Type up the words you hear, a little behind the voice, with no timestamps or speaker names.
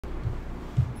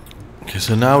Okay,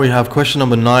 so now we have question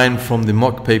number 9 from the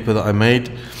mock paper that I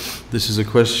made. This is a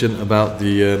question about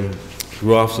the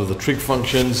graphs of the trig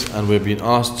functions, and we're being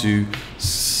asked to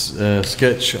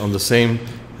sketch on the same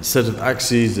set of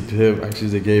axes, the pair of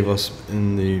axes they gave us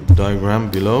in the diagram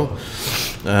below,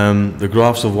 the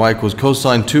graphs of y equals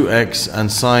cosine 2x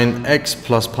and sine x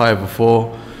plus pi over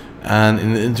 4, and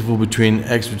in the interval between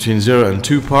x between 0 and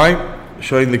 2 pi,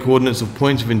 showing the coordinates of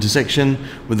points of intersection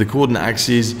with the coordinate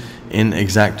axes in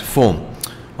exact form.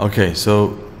 Okay,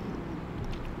 so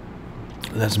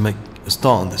let's make a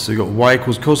start on this. So we've got y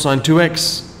equals cosine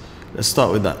 2x. Let's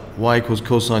start with that. Y equals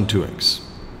cosine 2x.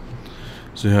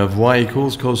 So you have y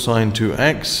equals cosine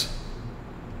 2x.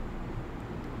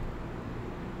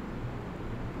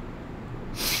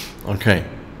 Okay,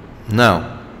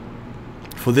 now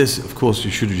for this, of course, you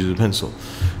should use a pencil.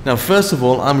 Now, first of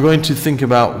all, I'm going to think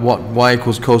about what y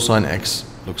equals cosine x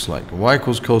looks like. Y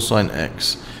equals cosine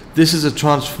x. This is a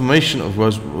transformation of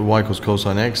y equals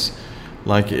cosine x.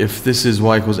 Like if this is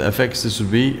y equals fx, this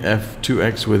would be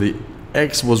f2x, where the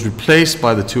x was replaced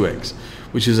by the 2x,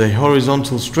 which is a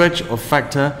horizontal stretch of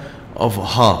factor of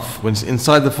half. When it's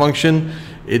inside the function,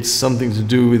 it's something to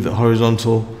do with the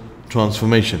horizontal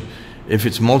transformation. If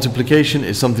it's multiplication,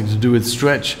 it's something to do with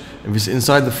stretch. If it's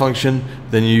inside the function,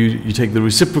 then you take the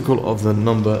reciprocal of the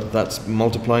number that's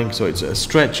multiplying. So it's a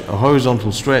stretch, a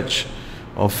horizontal stretch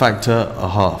of factor a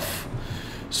half.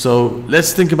 So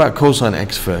let's think about cosine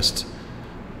x first.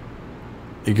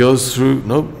 It goes through,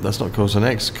 nope, that's not cosine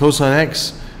x. Cosine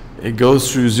x, it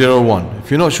goes through 0, 1.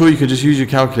 If you're not sure, you can just use your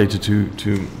calculator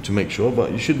to make sure,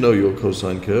 but you should know your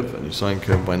cosine curve and your sine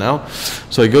curve by now.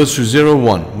 So it goes through 0,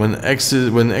 1. When x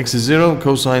is 0,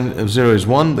 cosine of 0 is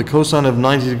 1. The cosine of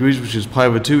 90 degrees, which is pi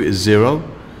over 2, is 0.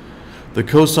 The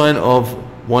cosine of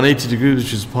 180 degrees,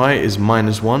 which is pi, is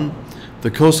minus 1.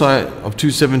 The cosine of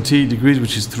 270 degrees,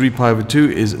 which is 3 pi over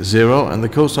 2, is 0. And the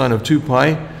cosine of 2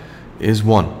 pi is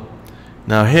 1.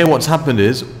 Now here what's happened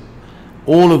is,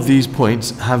 all of these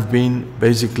points have been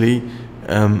basically,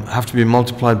 have to be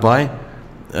multiplied by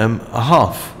a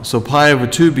half. So pi over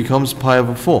 2 becomes pi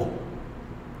over 4.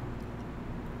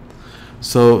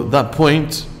 So that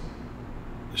point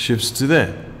shifts to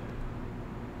there.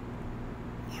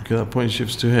 Okay, that point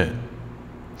shifts to here.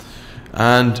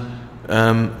 And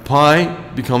pi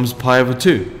becomes pi over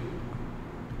 2.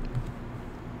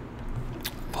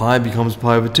 Pi becomes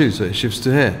pi over 2, so it shifts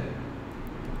to here.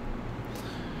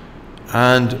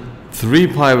 And 3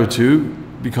 pi over 2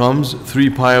 becomes 3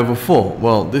 pi over 4.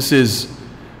 Well, this is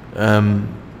 2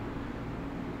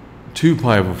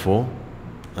 pi over 4,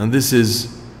 and this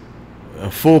is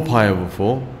 4 pi over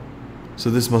 4. So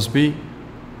this must be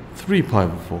 3 pi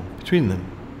over 4 between them.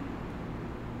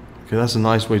 Okay, that's a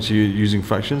nice way to using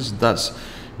fractions. That's,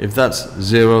 if that's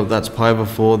 0, that's pi over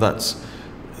 4. That's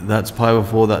pi over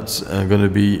 4. That's going to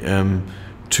be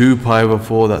 2 pi over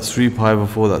 4, that's 3 pi over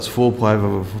 4, that's 4 pi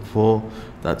over 4,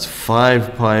 that's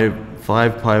 5 pi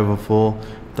over 4,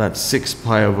 that's 6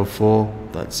 pi over 4,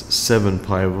 that's 7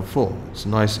 pi over 4. It's a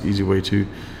nice, easy way to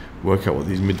work out what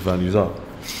these mid values are.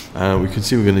 We can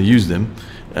see we're going to use them.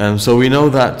 So we know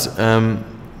that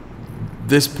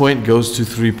this point goes to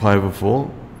 3 pi over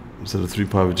 4, instead of 3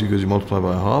 pi over 2, because you multiply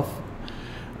by a half.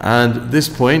 And this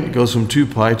point goes from 2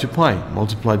 pi to pi.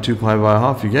 Multiply 2 pi by a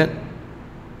half, you get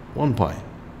 1 pi.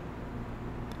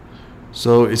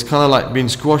 So it's kind of like being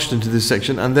squashed into this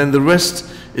section, and then the rest,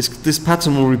 this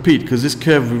pattern will repeat, because this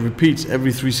curve repeats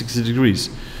every 360 degrees.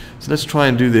 So let's try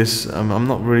and do this. I'm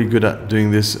not very good at doing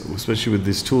this, especially with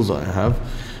these tools that I have,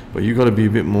 but you've got to be a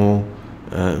bit more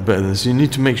better than this. You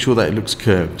need to make sure that it looks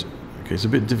curved. Okay, it's a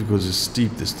bit difficult, it's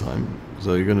steep this time,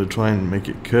 so you're going to try and make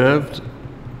it curved.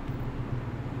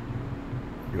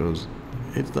 Goes,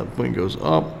 hits that point, goes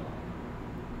up.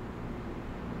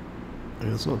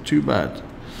 It's not too bad.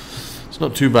 It's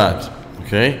not too bad,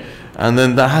 okay? And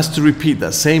then that has to repeat,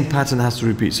 that same pattern has to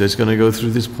repeat. So it's going to go through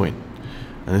this point,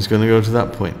 and it's going to go to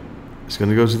that point. It's going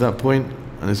to go to that point,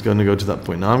 and it's going to go to that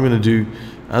point. Now I'm going to do,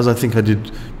 as I think I did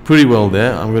pretty well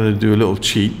there, I'm going to do a little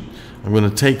cheat. I'm going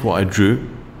to take what I drew.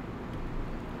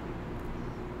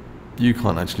 You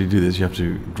can't actually do this, you have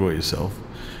to draw it yourself.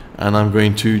 And I'm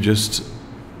going to just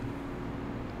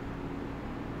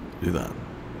do that.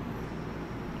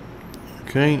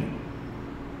 Okay.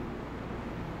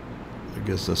 I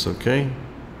guess that's okay.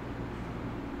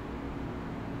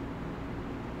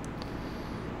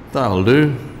 That'll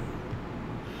do.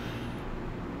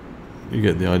 You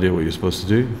get the idea what you're supposed to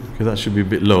do. Okay, that should be a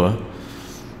bit lower.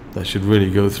 That should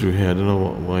really go through here. I don't know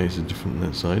why is it different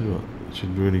on that side, but it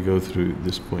should really go through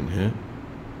this point here.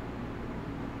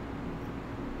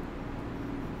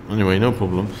 Anyway, no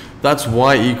problem. That's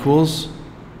y equals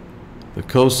the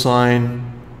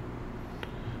cosine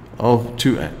of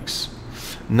 2x.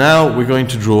 Now we're going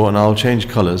to draw, and I'll change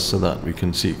colors so that we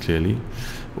can see it clearly.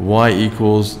 Y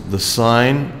equals the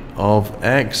sine of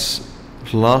x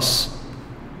plus,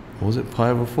 what was it, pi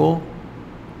over 4?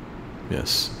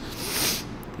 Yes.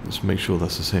 Let's make sure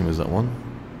that's the same as that one.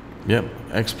 Yep,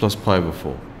 x plus pi over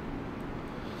 4.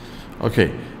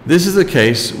 Okay, this is the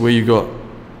case where you got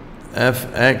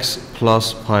fx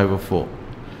plus pi over 4,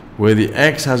 where the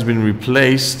x has been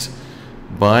replaced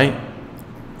by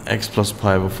x plus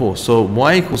pi over 4. So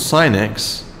y equals sine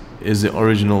x is the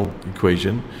original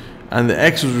equation, and the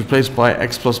x was replaced by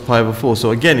x plus pi over 4.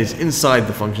 So again, it's inside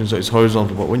the function, so it's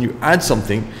horizontal. But when you add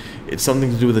something, it's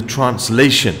something to do with the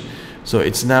translation. So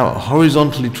it's now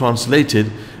horizontally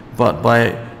translated, but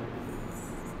by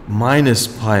minus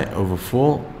pi over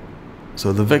 4.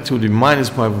 So the vector would be minus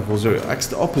pi over 4, 0. It acts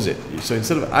the opposite. So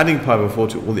instead of adding pi over 4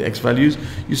 to all the x values,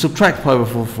 you subtract pi over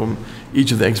 4 from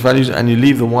each of the x values, and you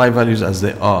leave the y values as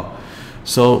they are.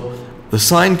 So the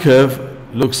sine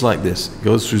curve looks like this. It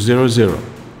goes through 0, 0.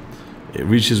 It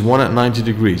reaches 1 at 90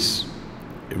 degrees.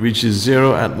 It reaches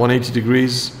 0 at 180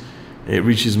 degrees. It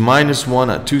reaches minus 1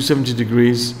 at 270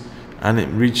 degrees. And it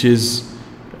reaches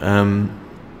 0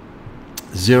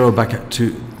 back at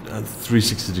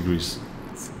 360 degrees.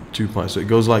 2 pi. So it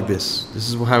goes like this. This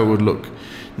is how it would look.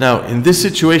 Now, in this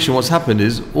situation, what's happened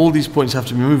is all these points have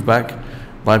to be moved back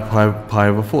by pi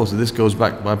over 4. So this goes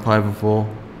back by pi over 4.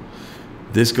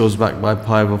 This goes back by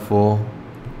pi over 4.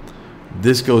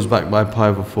 This goes back by pi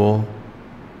over 4.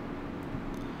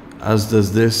 As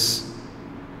does this.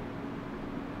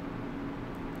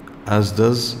 As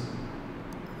does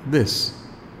this.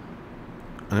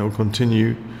 And it will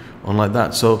continue on like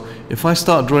that. So if I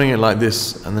start drawing it like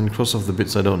this and then cross off the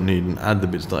bits I don't need and add the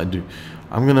bits that I do,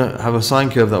 I'm going to have a sine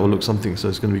curve that will look something. So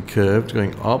it's going to be curved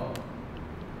going up.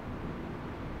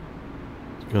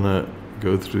 It's going to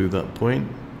go through that point.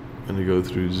 Going to go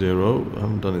through 0. I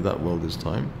haven't done it that well this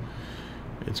time.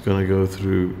 It's going to go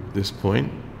through this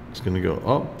point. It's going to go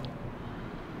up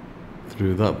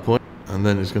through that point, and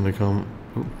then it's going to come.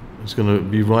 It's going to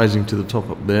be rising to the top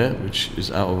up there, which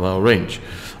is out of our range.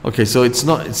 Okay, so it's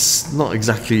not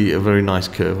exactly a very nice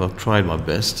curve. I've tried my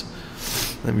best.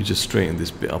 Let me just straighten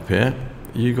this bit up here.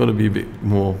 You've got to be a bit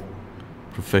more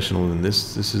professional than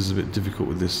this. This is a bit difficult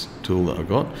with this tool that I've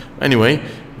got. Anyway,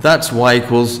 that's y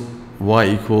equals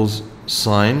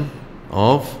sine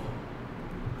of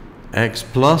x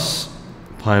plus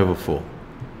pi over 4.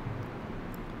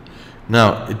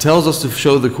 Now, it tells us to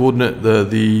show the coordinate,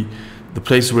 the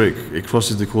place where it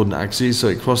crosses the coordinate axes. So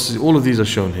it crosses, all of these are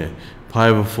shown here. Pi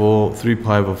over 4, 3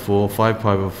 pi over 4, 5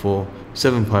 pi over 4,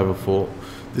 7 pi over 4.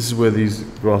 This is where these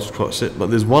graphs cross it. But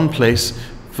there's one place.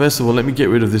 First of all, let me get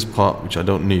rid of this part, which I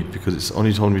don't need, because it's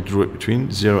only told me to draw it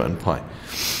between 0 and pi.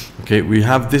 Okay, we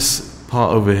have this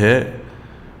part over here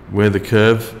where the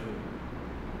curve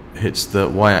hits the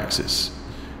y-axis.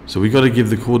 So we've got to give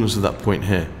the coordinates of that point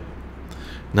here.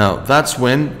 Now, that's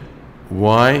when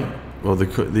y, well, the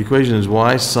equation is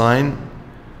y equals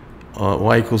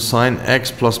sine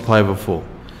x plus pi over 4.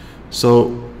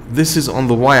 So this is on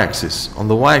the y-axis. On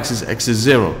the y-axis, x is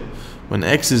 0. When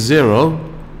x is 0,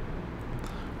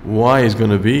 y is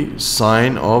going to be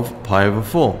sine of pi over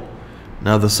 4.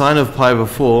 Now, the sine of pi over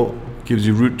 4 gives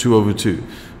you root 2 over 2.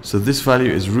 So this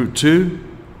value is root 2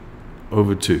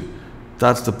 over 2.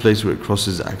 That's the place where it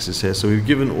crosses the axis here. So we've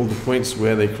given all the points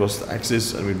where they cross the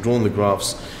axis, and we've drawn the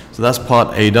graphs. So that's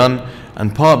part A done.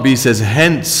 And part B says,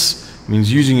 hence,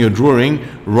 means using your drawing,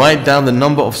 write down the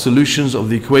number of solutions of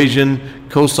the equation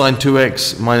cosine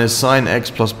 2x minus sine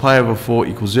x plus pi over 4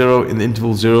 equals 0 in the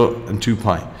interval 0 and 2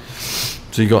 pi.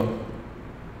 So you got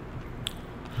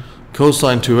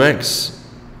cosine 2x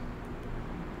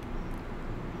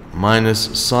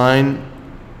minus sine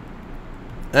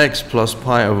x plus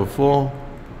pi over 4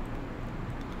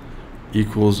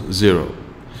 equals 0.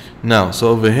 Now, so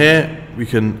over here we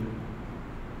can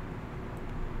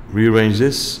rearrange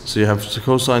this. So you have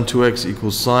cosine 2x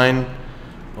equals sine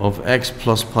of x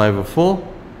plus pi over 4.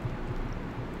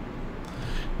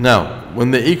 Now,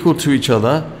 when they're equal to each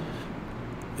other,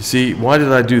 you see, why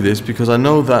did I do this? Because I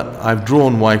know that I've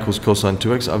drawn y equals cosine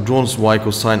 2x, I've drawn y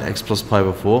equals sine x plus pi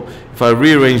over 4. If I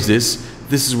rearrange this,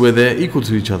 this is where they're equal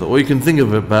to each other. Or you can think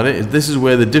of it about it, is this is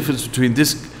where the difference between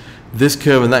this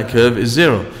curve and that curve is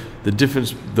 0. The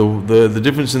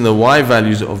difference in the y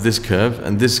values of this curve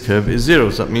and this curve is 0.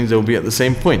 So that means they'll be at the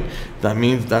same point. That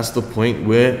means that's the point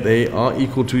where they are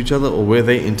equal to each other, or where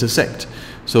they intersect.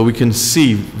 So we can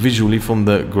see visually from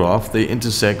the graph, they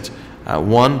intersect at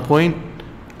 1 point,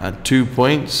 at 2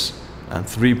 points, at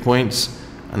 3 points,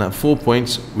 and at 4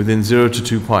 points within 0 to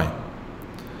 2 pi.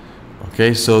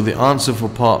 Okay, so the answer for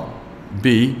part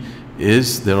B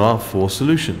is there are 4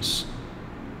 solutions.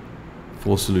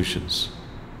 4 solutions.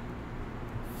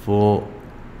 4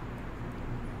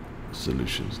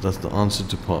 solutions. That's the answer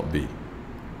to part B.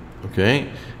 Okay.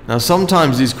 Now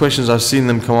sometimes these questions, I've seen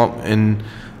them come up in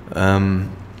the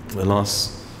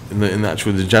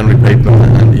January paper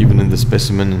and even in the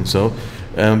specimen, and so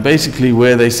basically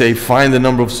where they say find the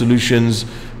number of solutions,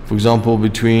 for example,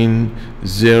 between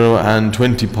 0 and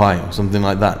 20 pi or something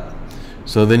like that.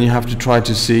 So then you have to try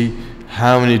to see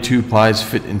how many 2 pi's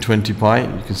fit in 20 pi.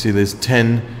 You can see there's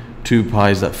 10 2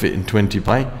 pi's that fit in 20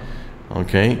 pi.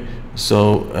 Okay,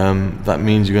 so that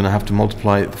means you're going to have to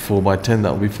multiply 4 by 10.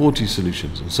 That will be 40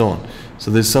 solutions, and so on.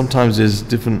 So sometimes there's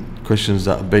different questions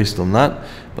that are based on that,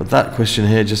 but that question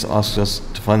here just asks us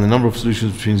to find the number of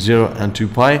solutions between 0 and 2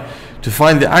 pi. To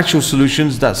find the actual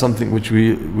solutions, that's something which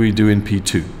we do in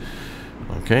P2.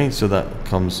 Okay, so that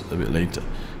comes a bit later.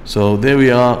 So there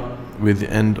we are with the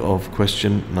end of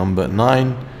question number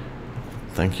 9.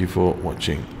 Thank you for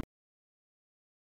watching.